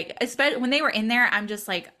just like, especially when they were in there, I'm just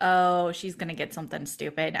like, oh, she's gonna get something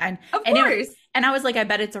stupid. And of course. And I was like, I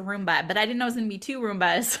bet it's a Roomba, but I didn't know it was gonna be 2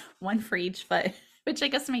 Roombas, one for each foot, which I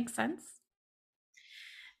guess makes sense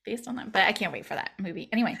based on that. But I can't wait for that movie.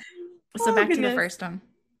 Anyway, so back to the first one.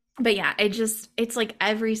 But yeah, it's like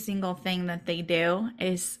every single thing that they do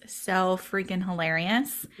is so freaking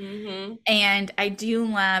hilarious. Mm-hmm. And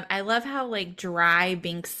I love how like dry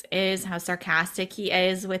Binks is, how sarcastic he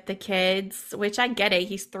is with the kids, which I get it.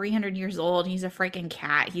 He's 300 years old. He's a freaking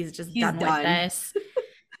cat. He's done with this.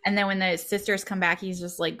 And then when the sisters come back, he's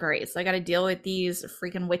just like, great. So I got to deal with these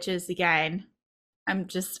freaking witches again.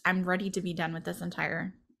 I'm ready to be done with this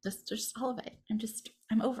entire, just all of it.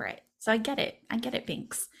 I'm over it. So I get it,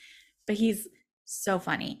 Binks. But he's so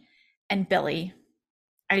funny. And Billy,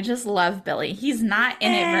 I just love Billy. He's not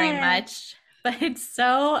in it very much, but it's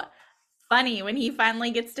so funny when he finally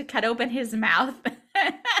gets to cut open his mouth.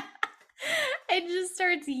 And and just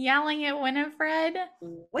starts yelling at Winifred.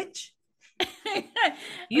 Which?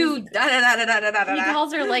 You da da da da da da da. He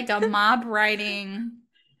calls her like a mob riding.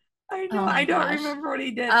 I know. Oh my I don't gosh. remember what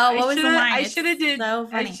he did. Oh, what was the line? I It's should have did. so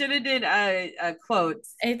I funny. should have did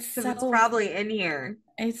quotes. It's Because it's so probably in here.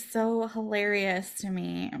 It's so hilarious to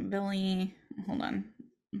me. Billy, hold on.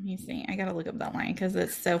 Let me see. I gotta look up that line because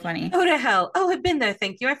it's so funny. Oh to hell! Oh, I've been there.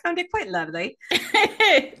 Thank you. I found it quite lovely.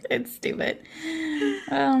 It's stupid.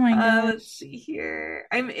 Oh my gosh. Let's see here.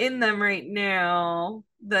 I'm in them right now.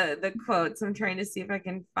 The quotes. I'm trying to see if I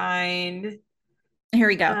can find. Here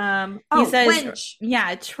we go. Oh, he says, wench. yeah,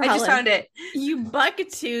 I just Trellis, found it. you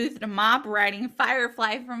buck-toothed mop riding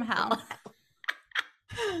firefly from hell.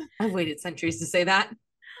 I've waited centuries to say that.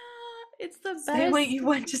 It's the best Say what you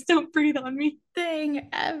want, just don't breathe on me. thing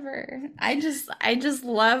ever. I just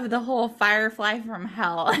love the whole firefly from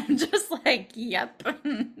hell. I'm just like, yep,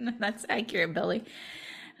 that's accurate, Billy.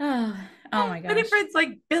 Oh my gosh. Winifred's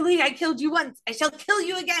like, Billy, I killed you once. I shall kill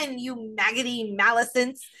you again, you maggoty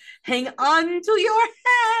malicence. Hang on to your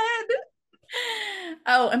head.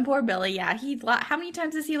 Oh, and poor Billy. Yeah, how many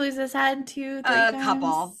times does he lose his head? 2, 3 A times?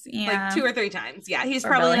 couple. Yeah. Like 2 or 3 times. Yeah, he's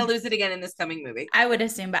Poor probably Billy. going to lose it again in this coming movie. I would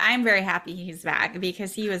assume, but I'm very happy he's back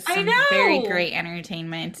because he was I some know. very great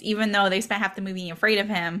entertainment, even though they spent half the movie afraid of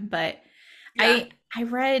him. But Yeah. I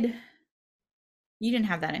read, you didn't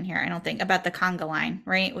have that in here, I don't think, about the conga line,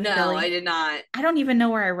 right? With No, Billy? I did not. I don't even know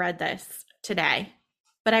where I read this today,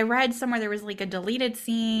 but I read somewhere there was like a deleted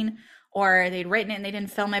scene or they'd written it and they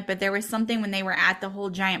didn't film it, but there was something when they were at the whole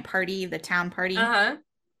giant party, the town party, Uh-huh.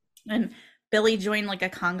 and Billy joined like a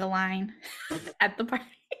conga line at the party.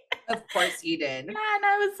 Of course you did. And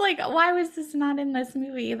I was like, why was this not in this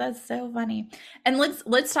movie? That's so funny. And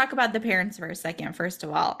let's talk about the parents for a second. First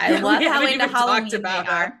of all, I Yeah, love we how haven't into even talked Halloween they about are.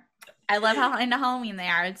 that. I love how into Halloween they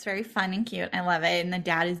are. It's very fun and cute. I love it. And the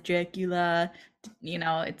dad is Dracula. You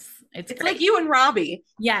know, it's It's great. like you and Robbie.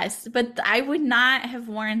 Yes, but I would not have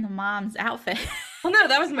worn the mom's outfit. Well, no,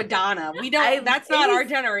 that was Madonna. We don't. That's it not our was-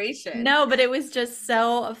 generation. No, but it was just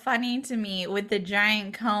so funny to me with the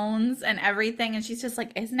giant cones and everything. And she's just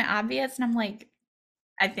like, isn't it obvious? And I'm like,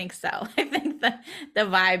 I think so. I think the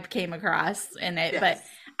vibe came across in it. Yes. But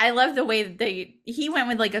I love the way that he went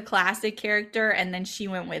with like a classic character and then she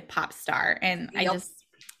went with pop star. And Yep.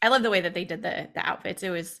 I love the way that they did the outfits. It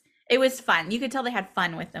was fun. You could tell they had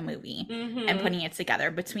fun with the movie Mhm. and putting it together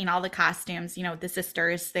between all the costumes. You know, the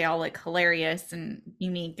sisters, they all look hilarious and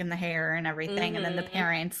unique in the hair and everything. And then the Mhm.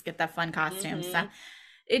 parents get that fun costume. So Mhm.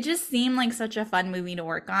 it just seemed like such a fun movie to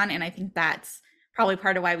work on. And I think that's probably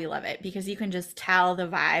part of why we love it, because you can just tell the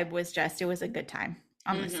vibe was just, it was a good time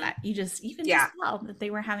on the Mhm. set. You can Yeah. just tell that they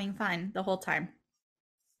were having fun the whole time.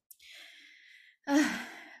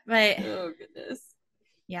 But Oh goodness.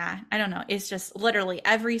 yeah, I don't know. It's just literally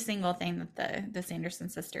every single thing that the Sanderson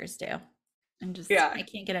sisters do. And just, Yeah. I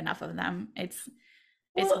can't get enough of them. It's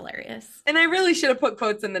Well, hilarious. And I really should have put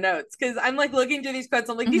quotes in the notes because I'm like looking through these quotes.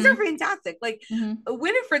 I'm like, these are fantastic. Like Mhm.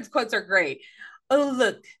 Winifred's quotes are great. Oh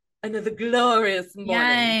look, another glorious morning.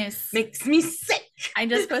 Yes. Makes me sick. I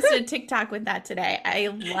just posted a TikTok with that today. I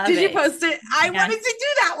love Did it. you post it? I Yes. wanted to do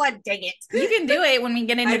that one. Dang it. You can do it when we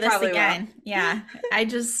get into I this probably will. again. Yeah. I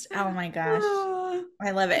just, oh my gosh.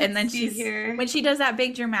 I love it. And then Let's see she's here. when she does that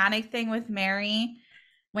big dramatic thing with Mary,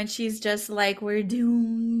 when she's just like, we're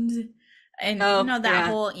doomed. And Oh, you know that yeah.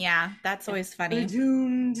 whole, that's always We're funny.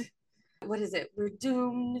 doomed. What is it? We're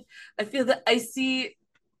doomed. I feel the icy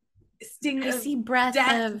sting I of see breath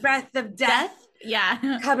death, of breath of death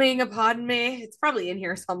Yeah. coming upon me. It's probably in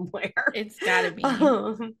here somewhere. It's gotta be.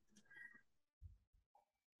 Let's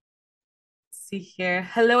see here.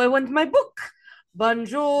 Hello, I want my book.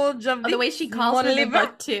 Bonjour, Oh, the way she calls her the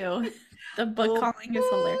book too. The book calling is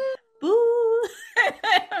hilarious. Boo.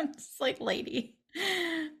 I'm just like, lady.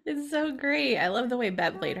 It's so great. I love the way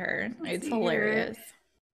Bette played her. It's see here. hilarious.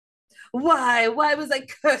 Why was I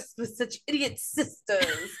cursed with such idiot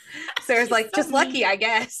sisters? Sarah's She's like, so just mean. lucky, I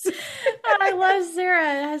guess. I love Sarah.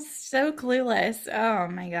 That's so clueless. Oh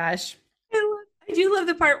my gosh. I do love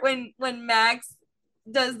the part when Max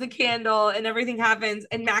does the candle and everything happens,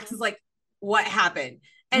 and Max is like, "What happened?"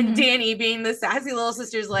 And Mhm. Danny, being the sassy little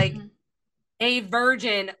sister, is like, Mhm. "A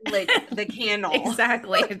virgin lit the candle."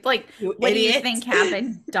 Exactly. It's like, You what do you idiot. think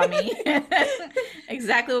happened, dummy?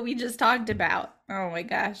 Exactly what we just talked about. Oh my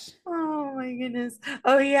gosh. Oh my goodness.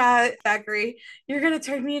 Oh yeah, Thackeray, you're gonna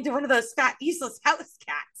turn me into one of those fat, useless house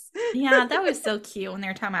cats. Yeah, that was so cute when they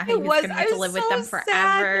were talking about how he was going to get to live with them sad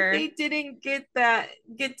that forever. they didn't get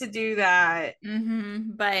to do that.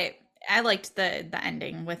 But I liked the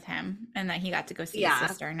ending with him and that he got to go see Yeah. his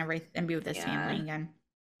sister and everything and be with his Yeah. family again.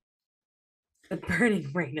 The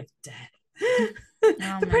burning rain of death.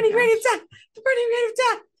 The burning rain of death. The burning rain of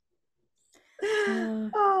death.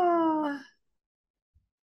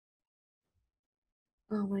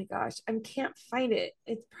 Oh my gosh. I can't find it.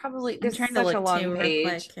 It's probably I'm trying to look a long page. Real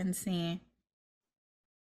quick and see.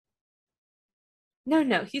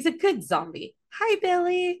 No, he's a good zombie. Hi,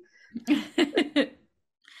 Billy.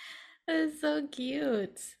 That's so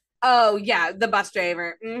cute. Oh, yeah, the bus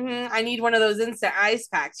driver. I need one of those instant ice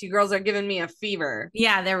packs. You girls are giving me a fever.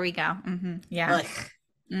 Yeah, there we go. Yeah.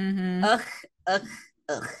 Ugh.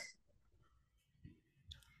 Ugh.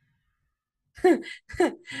 Come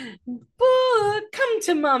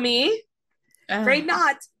to mommy. Great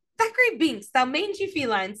not. Thackeray Binks, thou mangy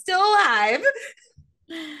feline, still alive.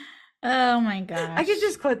 Oh my gosh. I could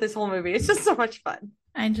just quote this whole movie. It's just so much fun.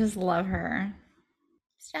 I just love her.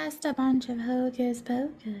 It's just a bunch of hocus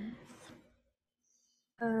pocus.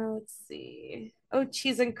 Let's see. Oh,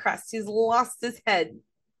 cheese and crust. He's lost his head.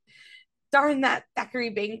 Darn that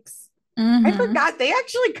Thackeray Binks. I forgot they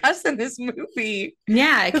actually cuss in this movie.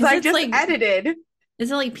 Yeah, because I just edited.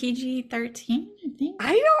 Is it like PG-13? I think.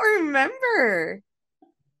 I don't remember.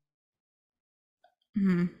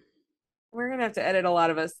 We're gonna have to edit a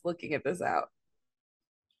lot of us looking at this out.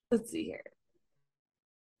 Let's see here.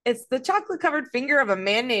 It's the chocolate-covered finger of a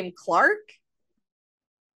man named Clark.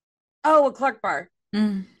 Oh, a Clark bar.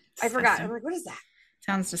 I forgot. I'm like, what is that?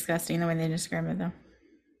 Sounds disgusting the way they describe it, though.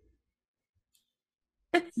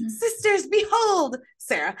 Sisters, behold,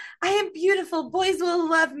 Sarah, I am beautiful. Boys will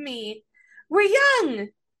love me. We're young.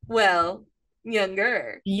 Well,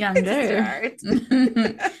 younger. Yeah.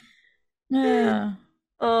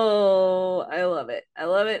 Oh, I love it. I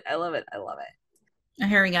love it. I love it. I love it.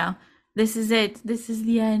 Here we go. This is it. This is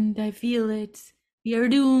the end. I feel it. We are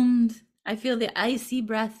doomed. I feel the icy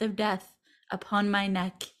breath of death upon my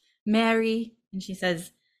neck. Mary, and she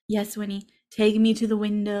says, yes, Winnie, take me to the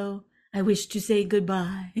window. I wish to say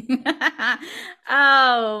goodbye.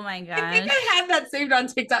 Oh my gosh. I think I have that saved on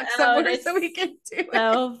TikTok somewhere so we can do it.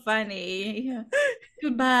 So funny.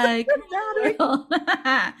 Goodbye. Oh,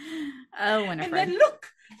 Winifred. And then look,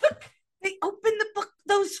 they open the book,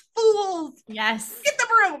 those fools. Yes. Get the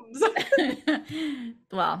brooms.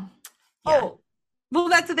 Well, yeah. Well,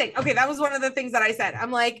 that's the thing. Okay, that was one of the things that I said.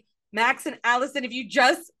 I'm like, Max and Allison, if you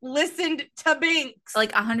just listened to Binks.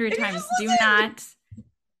 Like 100 times, do not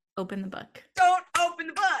open the book. Don't open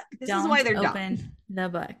the book. This is why they're dumb. Open the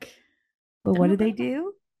book. But what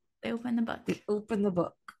do? They open the book. They open the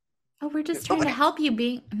book. Oh, we're just trying to help you,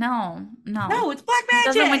 Bink. No, it's black magic.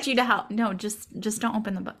 Doesn't want you to help. No, just don't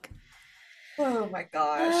open the book. Oh my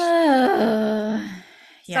gosh.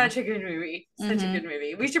 Such a good movie. Such a good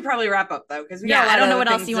movie. We should probably wrap up though, because I don't know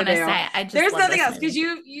what else you want to say. There's nothing else because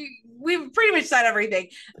we've pretty much said everything.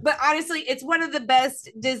 But honestly, it's one of the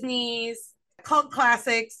best Disney's cult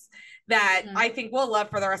classics that I think we'll love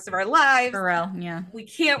for the rest of our lives. For real, yeah. We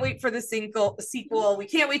can't wait for the sequel. We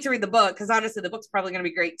can't wait to read the book because honestly, the book's probably going to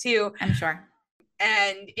be great too. I'm sure.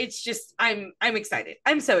 And it's just, I'm excited.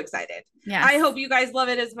 I'm so excited. Yeah. I hope you guys love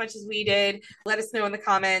it as much as we did. Let us know in the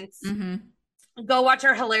comments. Go watch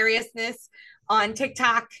our hilariousness on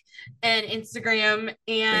TikTok and Instagram.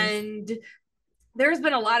 And there's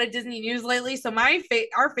been a lot of Disney news lately. So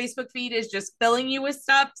our Facebook feed is just filling you with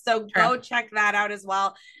stuff. So go check that out as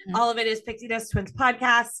well. All of it is Pixie Dust Twins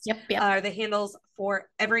Podcast. Yep. The handles for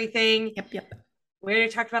everything. Yep. We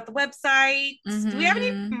already talked about the website. Do we have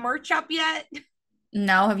any merch up yet?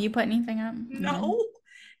 No. Have you put anything up? No.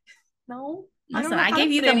 Listen, I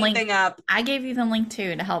gave you the link. I gave you the link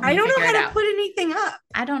too to help me. I don't know how to put anything up.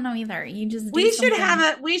 I don't know either. You just we should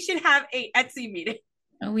have a Etsy meeting.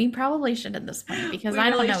 We probably should at this point because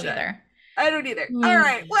I don't know either. I don't either. All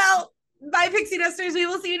right. Well, bye, Pixie Dusters. We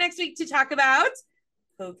will see you next week to talk about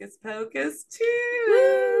Hocus Pocus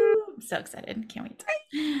 2. I'm so excited. Can't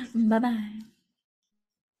wait. Bye-bye.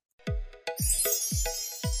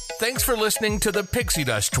 Thanks for listening to the Pixie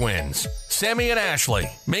Dust Twins, Sammy and Ashley.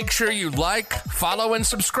 Make sure you like, follow, and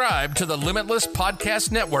subscribe to the Limitless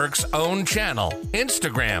Podcast Network's own channel,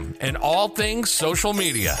 Instagram, and all things social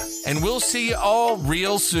media. And we'll see you all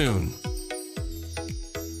real soon.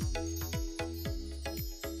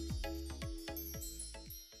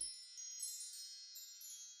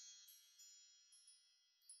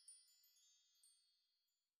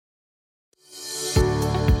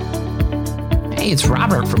 Hey, it's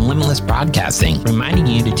Robert from Limitless Broadcasting, reminding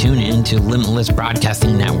you to tune in to Limitless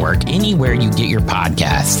Broadcasting Network anywhere you get your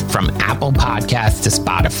podcasts, from Apple Podcasts to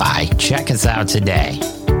Spotify. Check us out today.